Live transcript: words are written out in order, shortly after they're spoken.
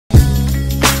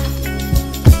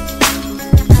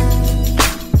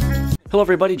Hello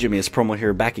everybody, jimmyispromo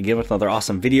here, back again with another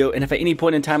awesome video. And if at any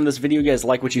point in time in this video you guys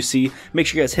like what you see, make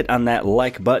sure you guys hit on that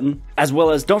like button, as well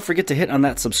as don't forget to hit on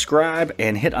that subscribe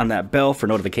and hit on that bell for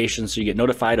notifications so you get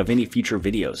notified of any future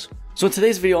videos. So in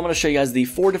today's video, I'm going to show you guys the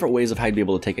 4 different ways of how to be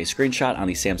able to take a screenshot on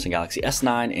the Samsung Galaxy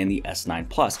S9 and the S9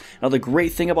 Plus. Now the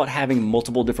great thing about having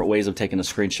multiple different ways of taking a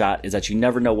screenshot is that you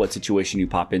never know what situation you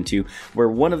pop into, where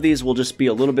one of these will just be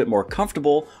a little bit more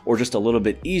comfortable or just a little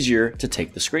bit easier to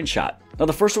take the screenshot. Now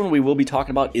the first one we will be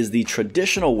talking about is the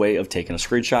traditional way of taking a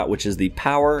screenshot, which is the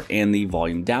power and the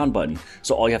volume down button.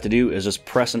 So all you have to do is just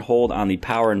press and hold on the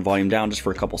power and volume down just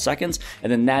for a couple seconds,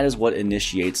 and then that is what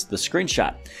initiates the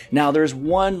screenshot. Now there's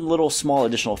one little small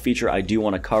additional feature I do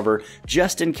want to cover,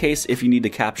 just in case if you need to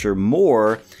capture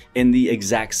more in the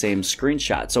exact same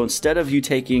screenshot. So instead of you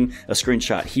taking a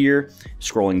screenshot here,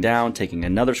 scrolling down, taking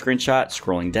another screenshot,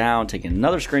 scrolling down, taking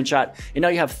another screenshot, and now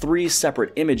you have 3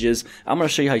 separate images, I'm going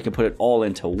to show you how you can put it all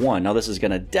into one. Now this is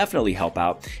going to definitely help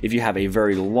out if you have a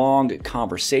very long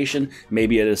conversation.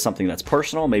 Maybe it is something that's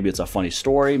personal, maybe it's a funny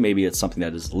story, maybe it's something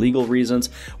that is legal reasons.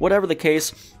 Whatever the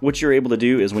case, what you're able to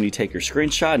do is when you take your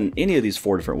screenshot in any of these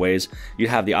 4 different ways, you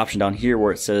have the option down here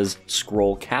where it says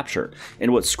scroll capture.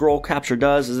 And what scroll capture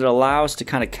does is it allows to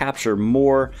kind of capture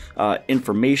more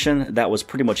information that was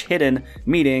pretty much hidden,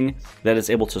 meaning that it's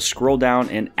able to scroll down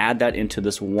and add that into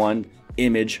this one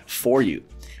image for you.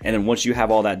 And then once you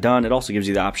have all that done, it also gives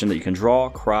you the option that you can draw,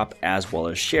 crop, as well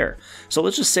as share. So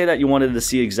let's just say that you wanted to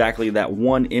see exactly that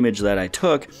one image that I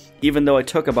took, even though I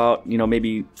took about,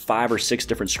 maybe 5 or 6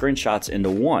 different screenshots into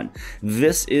one.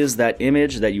 This is that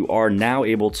image that you are now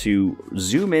able to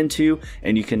zoom into,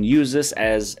 and you can use this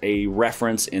as a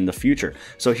reference in the future.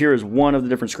 So here is one of the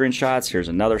different screenshots. Here's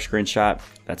another screenshot.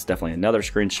 That's definitely another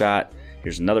screenshot.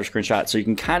 Here's another screenshot. So you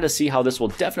can kind of see how this will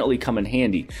definitely come in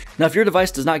handy. Now, if your device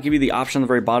does not give you the option on the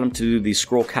very bottom to do the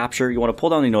scroll capture, you want to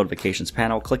pull down the notifications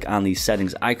panel, click on the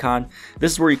settings icon.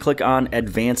 This is where you click on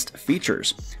advanced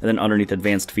features. And then underneath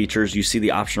advanced features, you see the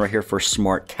option right here for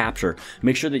smart capture.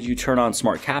 Make sure that you turn on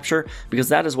smart capture, because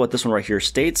that is what this one right here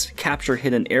states: capture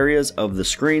hidden areas of the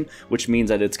screen, which means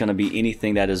that it's going to be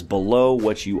anything that is below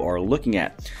what you are looking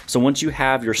at. So once you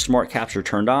have your smart capture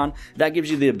turned on, that gives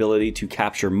you the ability to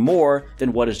capture more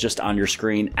than what is just on your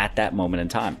screen at that moment in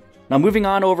time. Now moving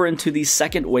on over into the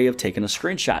second way of taking a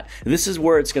screenshot. This is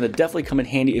where it's going to definitely come in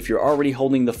handy if you're already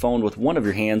holding the phone with one of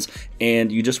your hands and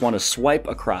you just want to swipe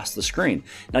across the screen.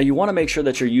 Now you want to make sure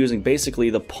that you're using basically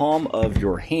the palm of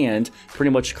your hand,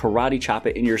 pretty much karate chop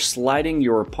it, and you're sliding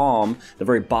your palm, the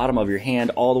very bottom of your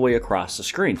hand, all the way across the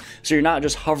screen. So you're not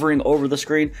just hovering over the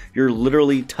screen, you're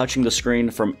literally touching the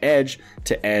screen from edge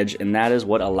to edge, and that is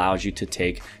what allows you to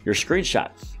take your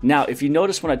screenshot. Now if you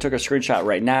notice when I took a screenshot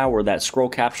right now where that scroll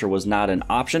capture was not an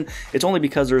option, it's only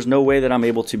because there's no way that I'm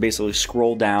able to basically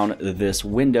scroll down this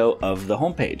window of the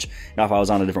homepage. Now if I was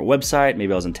on a different website,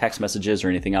 maybe I was in text messages or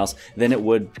anything else, then it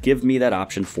would give me that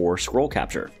option for scroll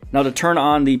capture. Now to turn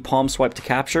on the palm swipe to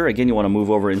capture, again you want to move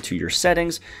over into your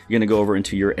settings, you're going to go over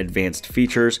into your advanced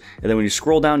features, and then when you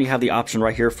scroll down you have the option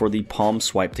right here for the palm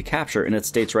swipe to capture, and it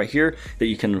states right here that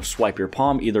you can swipe your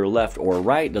palm either left or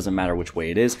right, doesn't matter which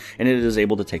way it is, and it is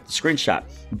able to take the screenshot.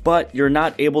 But you're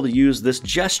not able to use this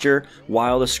gesture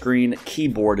while the screen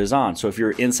keyboard is on. So if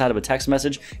you're inside of a text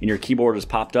message and your keyboard is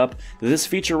popped up, this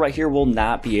feature right here will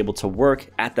not be able to work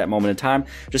at that moment in time.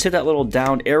 Just hit that little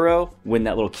down arrow when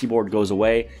that little keyboard goes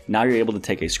away. Now you're able to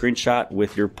take a screenshot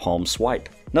with your palm swipe.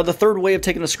 Now the third way of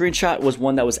taking a screenshot was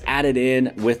one that was added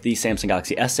in with the Samsung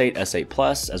Galaxy S8, S8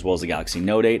 Plus, as well as the Galaxy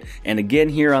Note 8, and again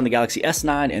here on the Galaxy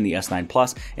S9 and the S9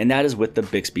 Plus, and that is with the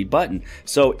Bixby button.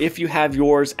 So if you have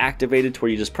yours activated to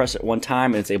where you just press it one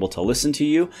time and it's able to listen to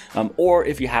you, or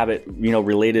if you have it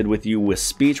related with you with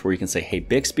speech where you can say, hey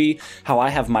Bixby, how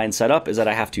I have mine set up is that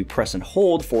I have to press and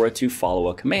hold for it to follow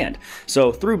a command.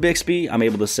 So through Bixby, I'm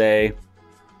able to say,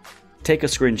 take a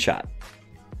screenshot.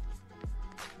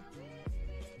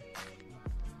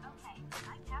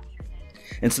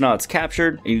 And so now it's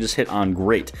captured, and you just hit on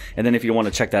great. And then if you want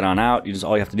to check that on out,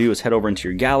 all you have to do is head over into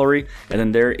your gallery, and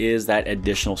then there is that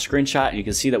additional screenshot. And you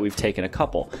can see that we've taken a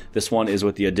couple. This one is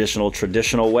with the additional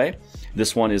traditional way.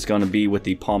 This one is going to be with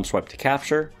the palm swipe to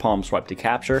capture,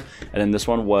 and then this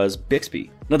one was Bixby.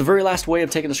 Now the very last way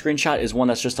of taking a screenshot is one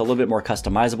that's just a little bit more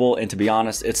customizable, and to be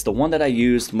honest, it's the one that I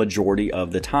used majority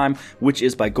of the time, which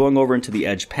is by going over into the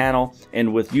Edge panel,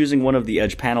 and with using one of the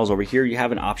Edge panels over here, you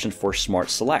have an option for Smart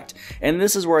Select. And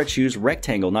this is where I choose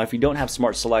Rectangle. Now if you don't have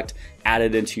Smart Select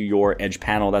added into your Edge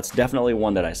panel, that's definitely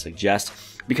one that I suggest.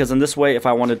 because in this way, if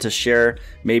I wanted to share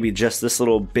maybe just this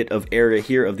little bit of area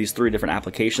here of these 3 different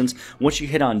applications, once you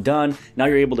hit on done, now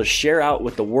you're able to share out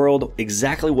with the world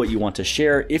exactly what you want to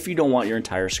share if you don't want your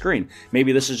entire screen.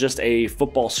 Maybe this is just a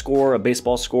football score, a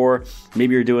baseball score,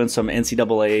 maybe you're doing some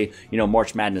NCAA,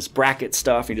 March Madness bracket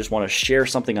stuff, you just want to share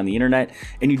something on the internet,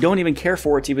 and you don't even care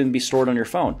for it to even be stored on your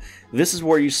phone. This is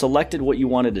where you selected what you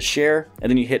wanted to share, and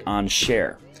then you hit on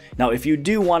share. Now, if you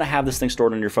do want to have this thing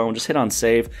stored on your phone, just hit on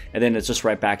save, and then it's just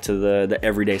right back to the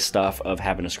everyday stuff of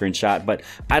having a screenshot. But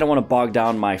I don't want to bog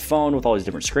down my phone with all these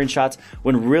different screenshots,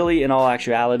 when really, in all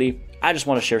actuality, I just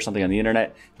want to share something on the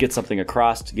internet, get something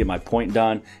across to get my point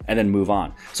done, and then move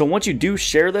on. So once you do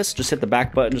share this, just hit the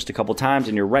back button just a couple times,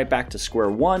 and you're right back to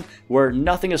square one, where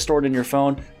nothing is stored in your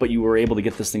phone, but you were able to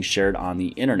get this thing shared on the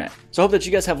internet. So I hope that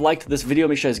you guys have liked this video.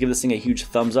 Make sure you guys give this thing a huge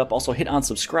thumbs up. Also, hit on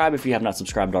subscribe if you have not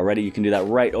subscribed already. You can do that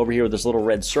right over here with this little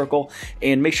red circle.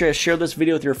 And make sure you share this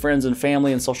video with your friends and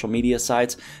family and social media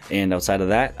sites. And outside of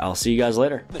that, I'll see you guys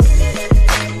later.